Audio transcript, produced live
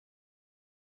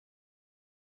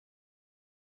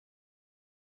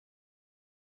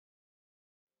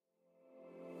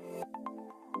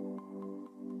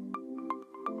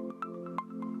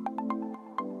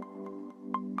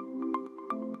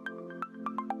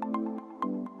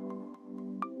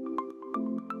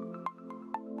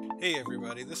Hey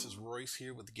everybody, this is Royce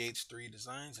here with Gates 3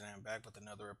 Designs, and I'm back with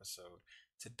another episode.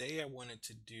 Today I wanted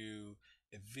to do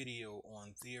a video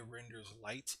on Thea Render's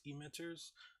light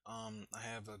emitters. I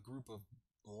have a group of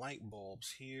light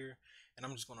bulbs here, and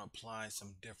I'm just going to apply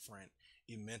some different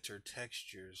emitter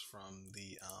textures from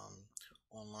the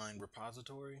online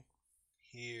repository.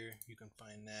 Here you can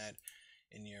find that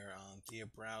in your Thea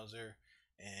browser,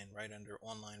 and right under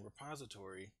online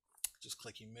repository, just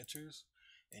click emitters,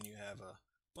 and you have a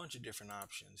bunch of different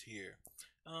options here.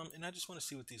 And I just want to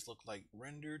see what these look like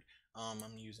rendered.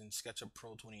 I'm using SketchUp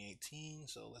Pro 2018,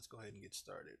 so let's go ahead and get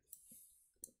started.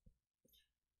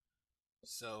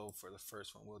 So for the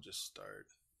first one, we'll just start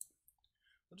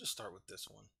with this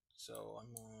one. So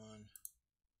I'm on,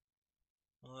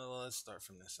 well, let's start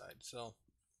from this side. So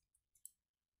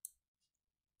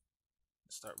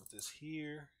let's start with this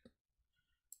here.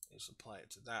 Just apply it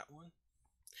to that one,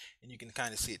 and you can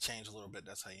kind of see it change a little bit.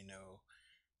 That's how you know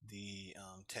the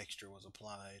texture was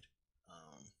applied.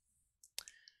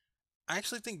 I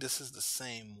actually think this is the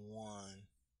same one,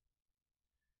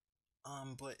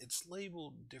 but it's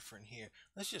labeled different here.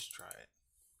 Let's just try it.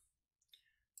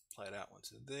 Apply that one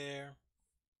to there.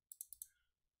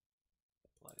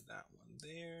 Apply that one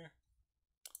there.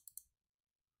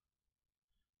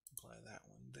 Apply that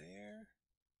one there.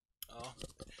 Oh,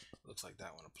 looks like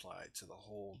that one applied to the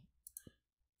whole.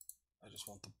 I just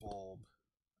want the bulb.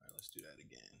 All right, let's do that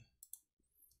again.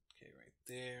 Okay, right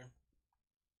there.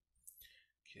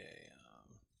 Okay,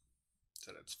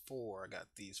 so that's 4. I got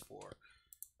these 4.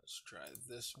 Let's try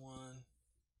this one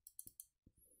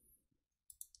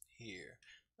here.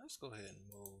 Let's go ahead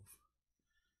and move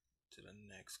to the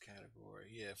next category.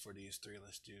 Yeah, for these 3,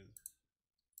 let's do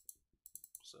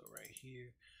so right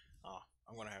here.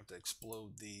 I'm gonna have to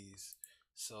explode these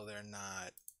so they're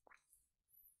not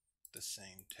the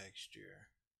same texture.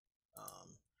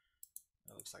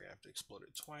 It looks like I have to explode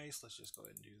it twice. Let's just go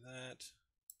ahead and do that,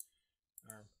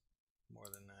 or more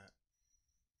than that.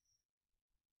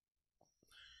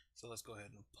 So let's go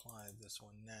ahead and apply this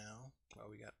one now. Well,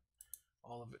 we got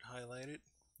all of it highlighted.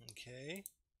 Okay,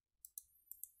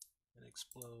 and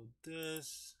explode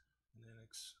this, and then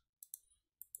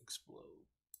explode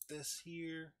this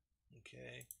here.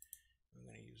 Okay, I'm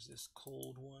going to use this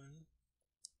cold one.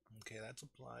 Okay, that's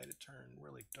applied. It turned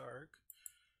really dark.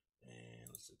 And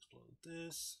let's explode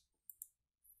this.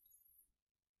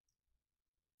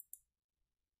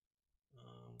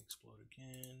 Explode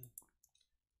again.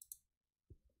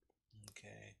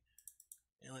 Okay,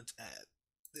 and let's add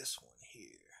this one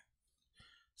here.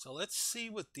 So let's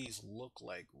see what these look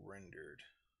like rendered.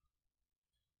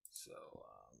 So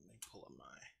let me pull up my.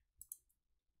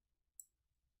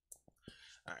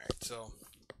 Alright, so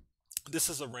this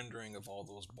is a rendering of all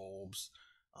those bulbs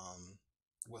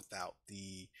without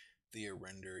the Thea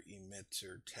Render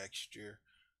emitter texture.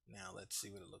 Now let's see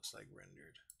what it looks like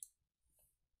rendered.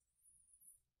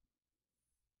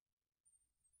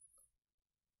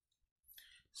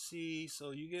 See,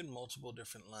 so you get multiple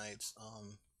different lights.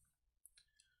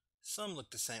 Some look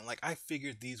the same. Like, I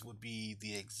figured these would be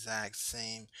the exact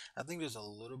same. I think there's a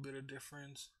little bit of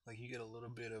difference. Like, you get a little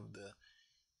bit of the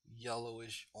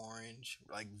yellowish orange,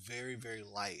 like very, very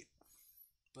light.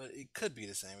 But it could be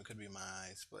the same. It could be my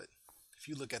eyes. But if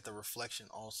you look at the reflection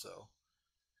also,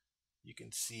 you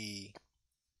can see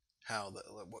how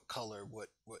what color, what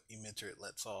emitter it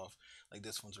lets off. Like,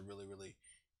 this one's a really,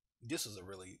 this is a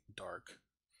really dark,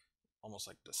 almost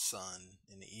like the sun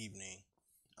in the evening.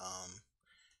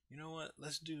 You know what?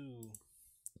 Let's do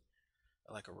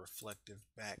like a reflective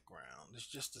background.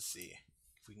 Just to see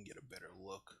if we can get a better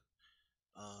look.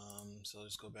 So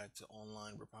let's go back to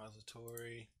online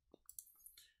repository.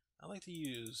 I like to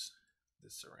use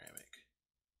this ceramic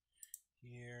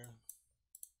here.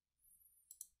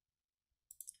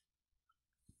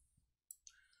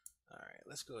 Alright,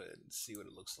 let's go ahead and see what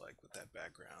it looks like with that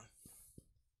background.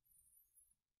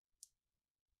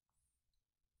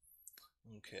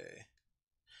 Okay.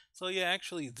 So yeah,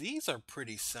 actually these are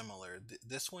pretty similar.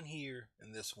 This one here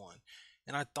and this one.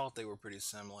 And I thought they were pretty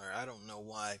similar. I don't know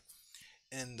why.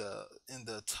 In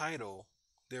the title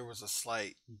there was a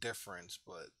slight difference,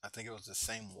 but I think it was the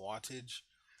same wattage,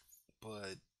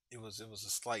 but it was a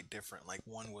slight different. Like,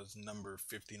 one was number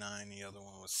 59, the other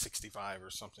one was 65 or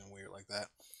something weird like that.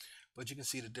 But you can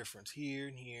see the difference here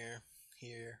and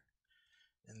here,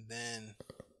 and then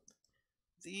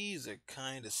these are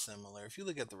kind of similar. If you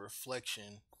look at the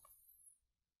reflection,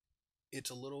 it's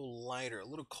a little lighter, a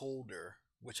little colder,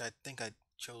 which I think I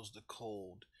chose the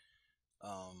cold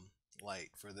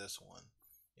light for this one.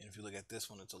 And if you look at this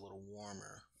one, it's a little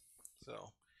warmer.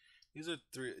 So these are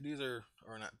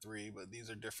or not three, but these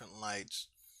are different lights.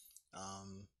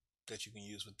 that you can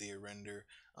use with Thea Render.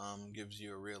 Gives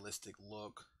you a realistic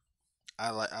look. I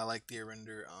like Thea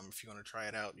Render. If you want to try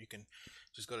it out, you can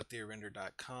just go to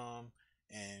thearender.com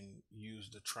and use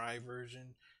the try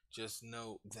version. Just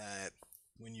note that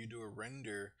when you do a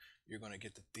render, you're going to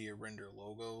get the Thea Render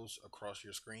logos across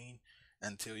your screen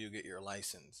until you get your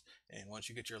license. And once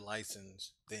you get your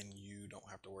license, then you don't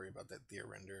have to worry about that Thea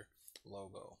Render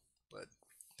logo. But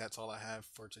that's all I have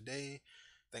for today.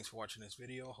 Thanks for watching this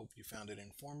video. Hope you found it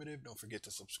informative. Don't forget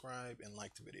to subscribe and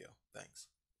like the video. Thanks.